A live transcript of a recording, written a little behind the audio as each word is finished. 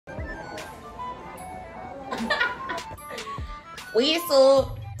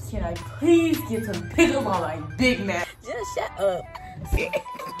Whistle. Can I please get some pickles on my Big Mac? Just shut up. Okay,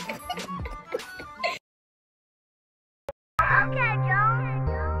 Joe.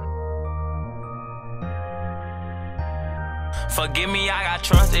 Forgive me, I got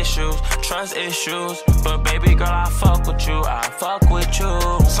trust issues. But baby girl, I fuck with you,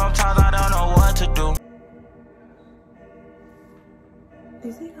 Sometimes I don't know what to do.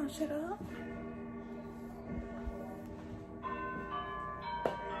 Is he gonna shut up?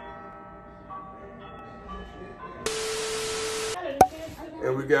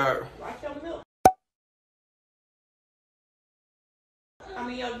 And we got.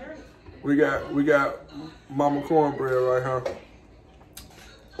 We got Mama Cornbread right here.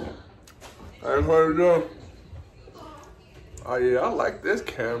 That's what we're doing. Oh yeah, I like this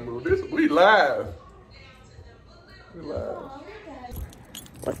camera. We live. We live.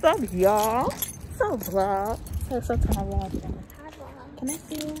 What's up, y'all? So vlog. So kind of vlog. Can I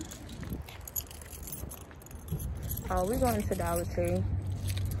see you? Oh, we're going to Dollar Tree.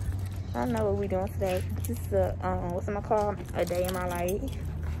 I don't know what we're doing today. This is a what's it called? A day in my life.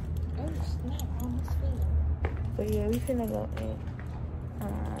 Oh snap! I almost fell. But yeah, we finna go in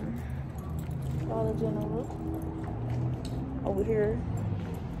Dollar General over here.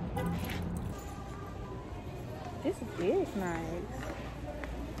 This is nice.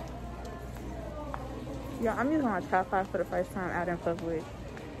 Yeah, I'm using my tripod for the first time out in public.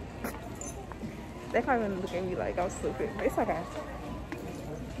 They probably gonna look at me like I'm stupid, but it's okay.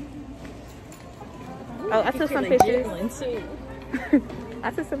 Oh, I took some pictures.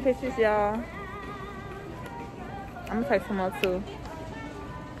 I took some pictures, y'all. I'm gonna take some more too.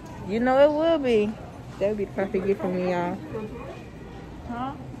 You know it will be. That would be the perfect gift for me, y'all.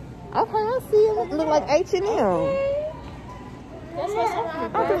 Huh? Okay, I see it. Look like H&M. Okay. That's what's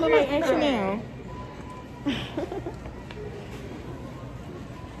up. I look like H&M.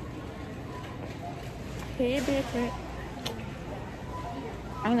 Hey, different.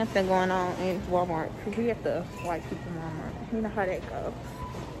 Ain't nothing going on in Walmart because we have to white people in Walmart. You know how that goes.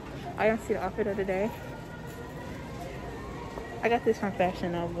 I didn't see the outfit of the day. I got this from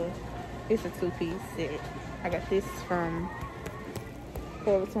Fashion Nova. It's a 2-piece set. I got this from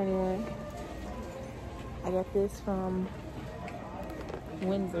Forever 21. I got this from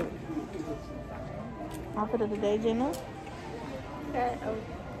Windsor. Outfit of the day, Jenna.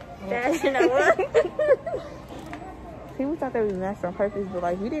 Fashion Nova. See, we thought that we matched on purpose, but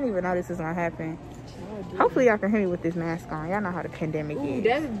like we didn't even know this was gonna happen. Hopefully y'all can hear me with this mask on. Y'all know how the pandemic is.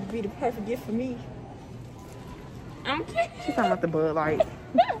 That would be the perfect gift for me. I'm kidding. She's talking about the Bud Light.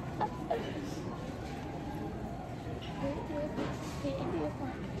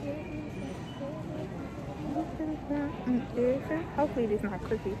 Hopefully this not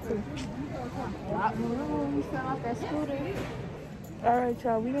crooked too. Alright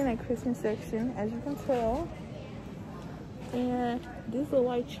y'all, we in a Christmas section as you can tell. And this little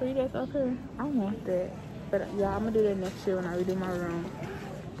white tree that's up here, I want that. But y'all, I'm gonna do that next year when I redo my room.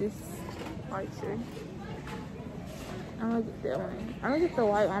 This white tree. I'm gonna get that one. I'm gonna get the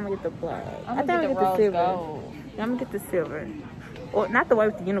white one, I'm gonna get the black. I think I'm gonna get the silver. Yeah, I'm gonna get the silver. Or not the white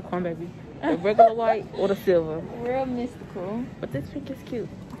with the unicorn, baby. The regular white or the silver. Real mystical. But this pink is cute.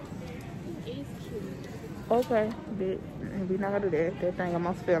 It is cute. Okay, but we not gonna do that. That thing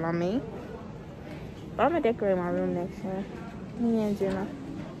almost fell on me. But I'm gonna decorate my room next year. Me and Jenna.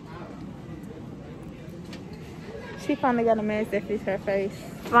 She finally got a mask that fits her face.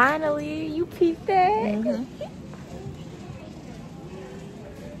 Finally, you peeped that.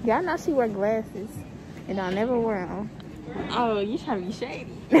 Y'all know she wear glasses, and I never wear them. Oh, you trying to be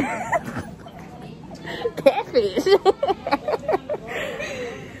shady. Catfish.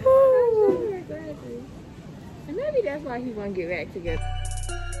 And maybe that's why he won't get back together.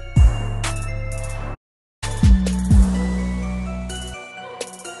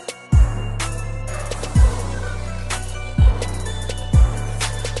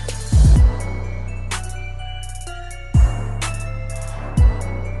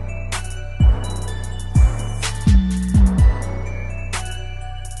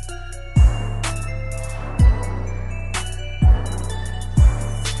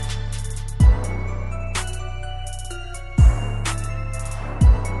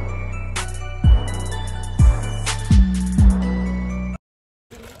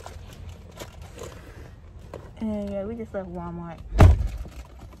 And yeah, we just left Walmart.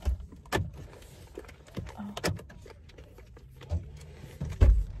 Oh.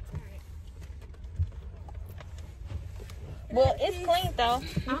 Well, it's clean though.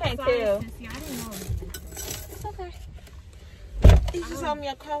 You can't tell. I didn't know. It's okay. You just saw me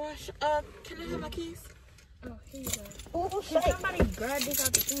a car wash. Can I have my keys? Oh, here you go. Oh, If somebody grab this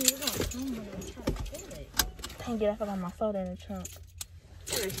out the thing, you're gonna come and try to kill it. Dang it, I forgot my soda in the trunk.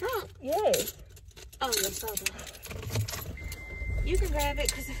 In the trunk? Yes. Oh, your soda. You can grab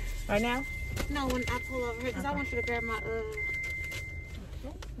it, cause Right now? no, when I pull over here, cause I want you to grab my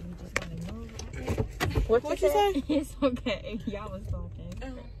What you say? It's okay. Y'all was talking.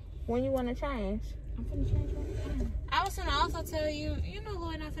 When you want to change? I'm finna change right now. I was gonna also tell you, you know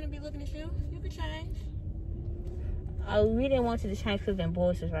Lloyd not finna be looking at you. You can change. Oh, we didn't want you to change because them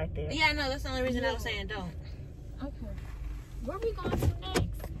boys is right there. Yeah, I know. That's the only reason I was saying don't. Okay. Where we going to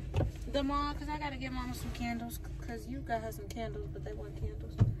next? The mall, because I got to get Mama some candles. Because you got her some candles, but they weren't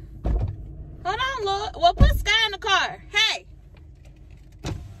candles. Hold on, Lloyd. Well, put Sky in the car. Hey.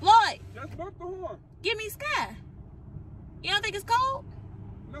 Lloyd. Just buck the horn. Give me Sky. You don't think it's cold?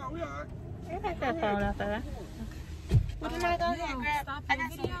 No, we all right. You got that phone out there. Well, then I go ahead and grab. I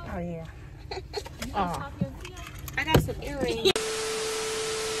got some. Oh, yeah. I got some earrings.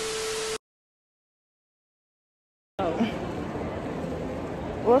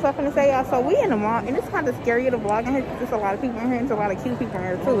 What was I finna say, y'all? So we in the mall, and it's kind of scary to vlog in here because there's a lot of people in here, and there's a lot of cute people in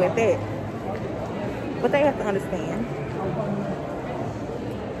here too at that. But they have to understand.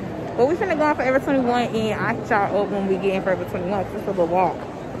 But we finna go on Forever 21, and I hit y'all up when we get in Forever 21. It's just a little walk.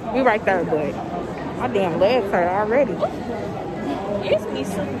 We right there, but my damn legs hurt already. It's me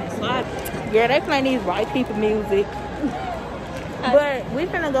slipping and sliding. Yeah, they playing these white people music. But we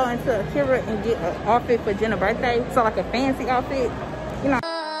finna go into Akira and get an outfit for Jenna's birthday. So like a fancy outfit. You know.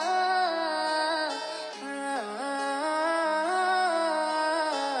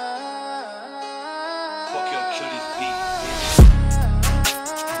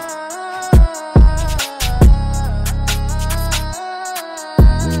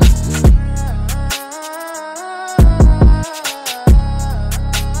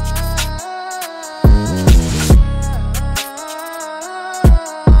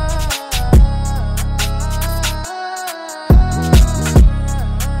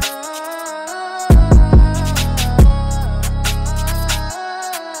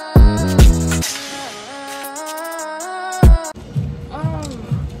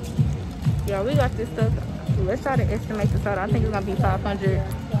 Yeah, we got this stuff. Let's try to estimate this out. I think it's gonna be 500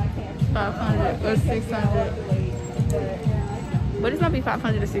 or 600. But it's gonna be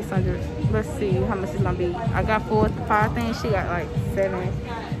 500 to 600. Let's see how much it's gonna be. I got 4 things. She got like 7.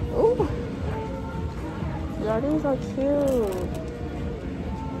 Ooh. Y'all, these are cute.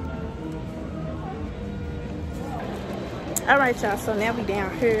 Alright, y'all, so now we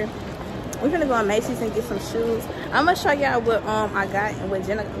down here. We're gonna go on Macy's and get some shoes. I'm gonna show y'all what I got and what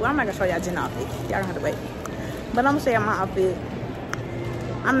Jenna. Well, I'm not gonna show y'all Jenna's outfit. Y'all gonna have to wait. But I'm gonna show y'all my outfit.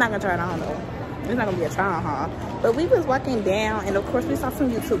 I'm not gonna try it on though. It's not gonna be a try on haul. But we was walking down, and of course we saw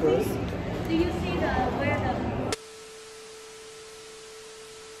some YouTubers. Do you see where the...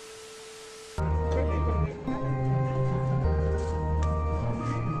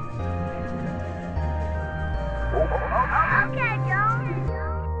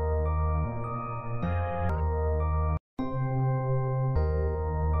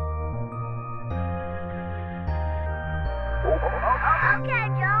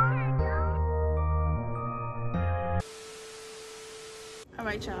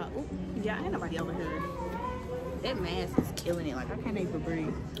 Alright, y'all. Yeah, ain't nobody over here. That mask is killing it. Like, I can't even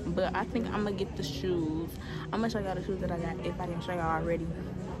breathe. But I think I'm gonna get the shoes. I'm gonna show y'all the shoes that I got if I didn't show y'all already.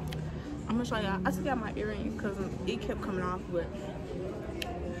 I'm gonna show y'all. I took out my earrings because it kept coming off, but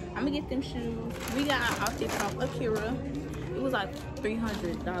I'm gonna get them shoes. We got our outfit from Akira. It was like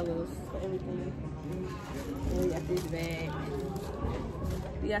 $300 for everything. And we got this bag.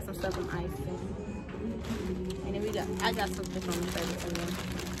 We got some stuff from icing. And then I got something from the Forever 21.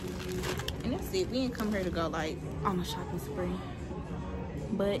 And that's it. We didn't come here to go like on a shopping spree.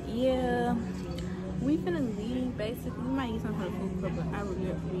 But yeah, we finna leave basically. We might eat something from the food court, but I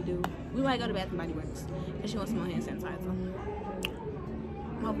really do. We might go to Bath and Body Works because she wants some more hand sanitizer.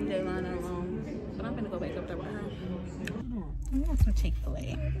 Hopefully they run her along. But I'm gonna go back up there with her. I want some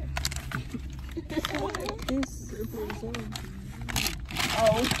Chick-fil-A.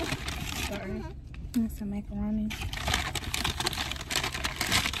 Oh, sorry. And some macaroni.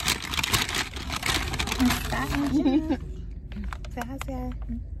 Say hi, Sarah.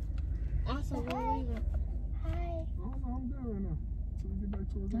 Also, where are we going? Hi. I'm doing now. Till we get back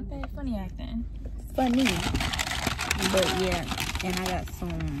to it. Not that funny acting. Funny. But yeah, and I got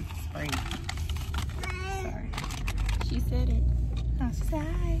some Sprite. Sorry. She said it. Oh, she said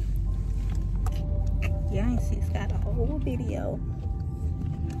hi. Yeah, I ain't see Scott the whole video.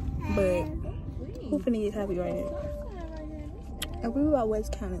 But who finna get happy right now? And we were at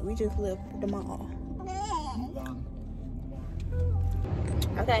West County. We just left the mall.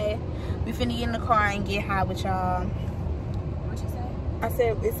 Okay, we finna get in the car and get high with y'all. What you say? I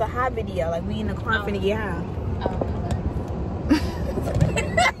said it's a high video. Like we in the car finna get high.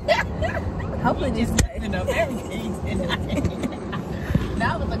 Hopefully just messing up everything tonight.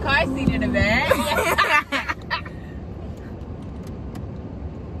 Not with the car seat in the back.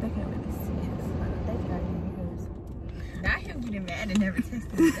 They can't really see us. They can't even hear us. Not him getting mad and never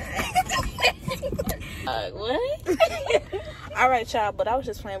texting me back. What? All right, y'all. But I was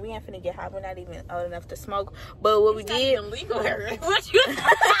just playing. We ain't finna get high. We're not even old enough to smoke. But what we did? Illegal. What you?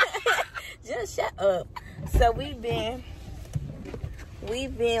 Just shut up. So we've been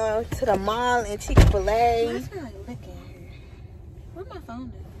to the mall and Chick-fil-A. I feel like looking here. Where my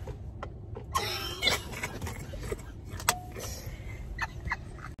phone at?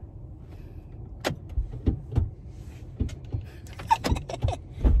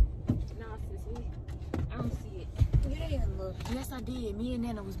 No, sissy. I don't see it. You didn't look. Yes, I did. Me and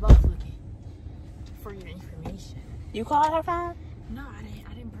Nana was both looking for your information. You called her phone? No, I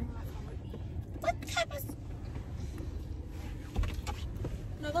didn't bring my phone with me. What type of...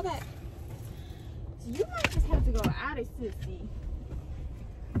 No, go back. You might just have to go out of sissy.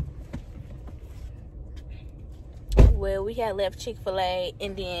 Well, we had left Chick-fil-A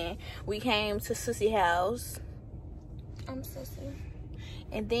and then we came to Sissy house. I'm sissy.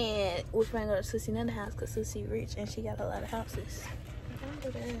 And then we're going to go to Sissy Nana's house because Sissy rich and she got a lot of houses. Don't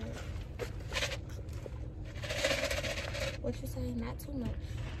do that. What you say? Not too much.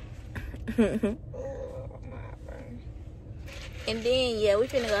 Oh, my brain. And then, yeah, we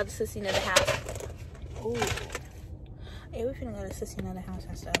finna go to Sissy Nana's house. Ooh. Yeah, we finna go to Sissy Nana's house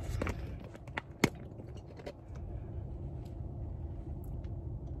and stuff.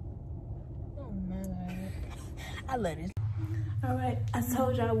 Oh, my God. I love it. All right, I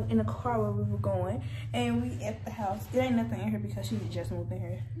told y'all in the car where we were going, and we at the house. There ain't nothing in here because she just moved in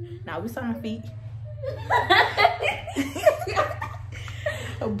here. Now we saw my feet.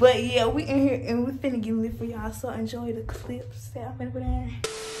 But yeah, we in here and we finna get lit for y'all. So enjoy the clips that I'm finna put in here.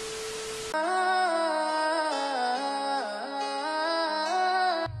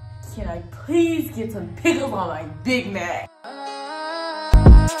 Can I please get some pickles on my Big Mac?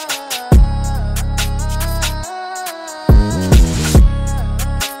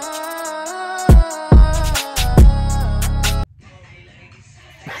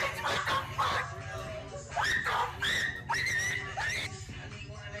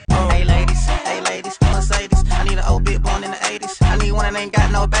 Ain't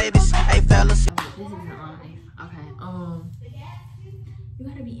got no babies. Hey fellas. This isn't live. Okay. You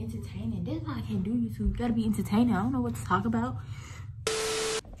gotta be entertaining. That's why I can't do YouTube. You gotta be entertaining. I don't know what to talk about.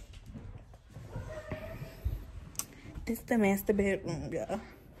 This is the master bedroom, y'all.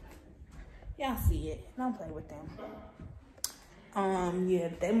 Y'all see it. Don't play with them. Yeah,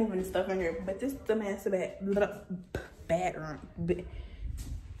 they moving stuff in here, but this is the master bathroom.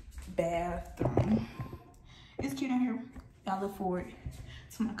 It's cute in here. Y'all look forward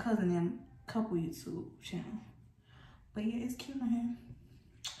to my cousin and couple YouTube channel. But yeah, it's cute in here.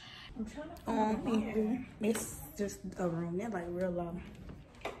 In here, it's just a room. They're like real low.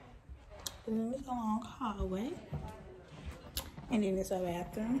 And then it's a long hallway. And then it's a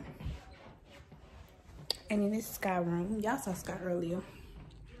bathroom. And then it's Sky room. Y'all saw Sky earlier.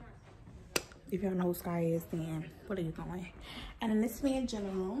 If y'all know who Sky is, then what are you doing? And then this is me in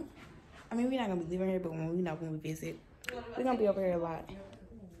general room. I mean, we're not gonna be living here, but when we visit, we're gonna be over here a lot.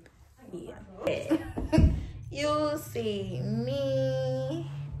 Yeah. You see me.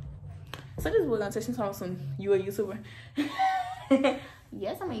 So this is what I'm talking about. You a YouTuber?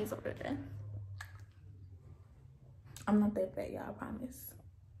 Yes, I'm a YouTuber. I'm not that bad, y'all, I promise.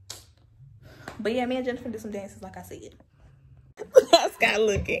 But yeah, me and Jennifer did some dances, like I said. That's got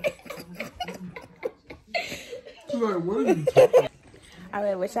looking. Like, what are you talking?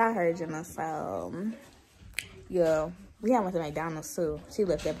 Alright, which I heard, Jenna. So, yeah, we went to McDonald's too. She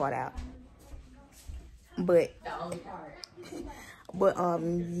left that part out. But, yeah,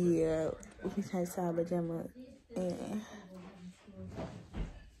 we can style with Gemma. And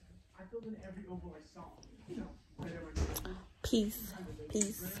peace.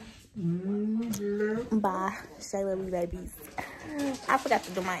 Bye. Say love you, babies. I forgot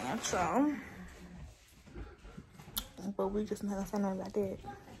to do my intro. But we just not gonna say nothing about that.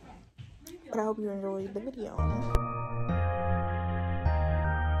 But I hope you enjoyed the video.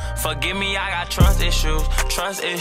 Forgive me, I got trust issues.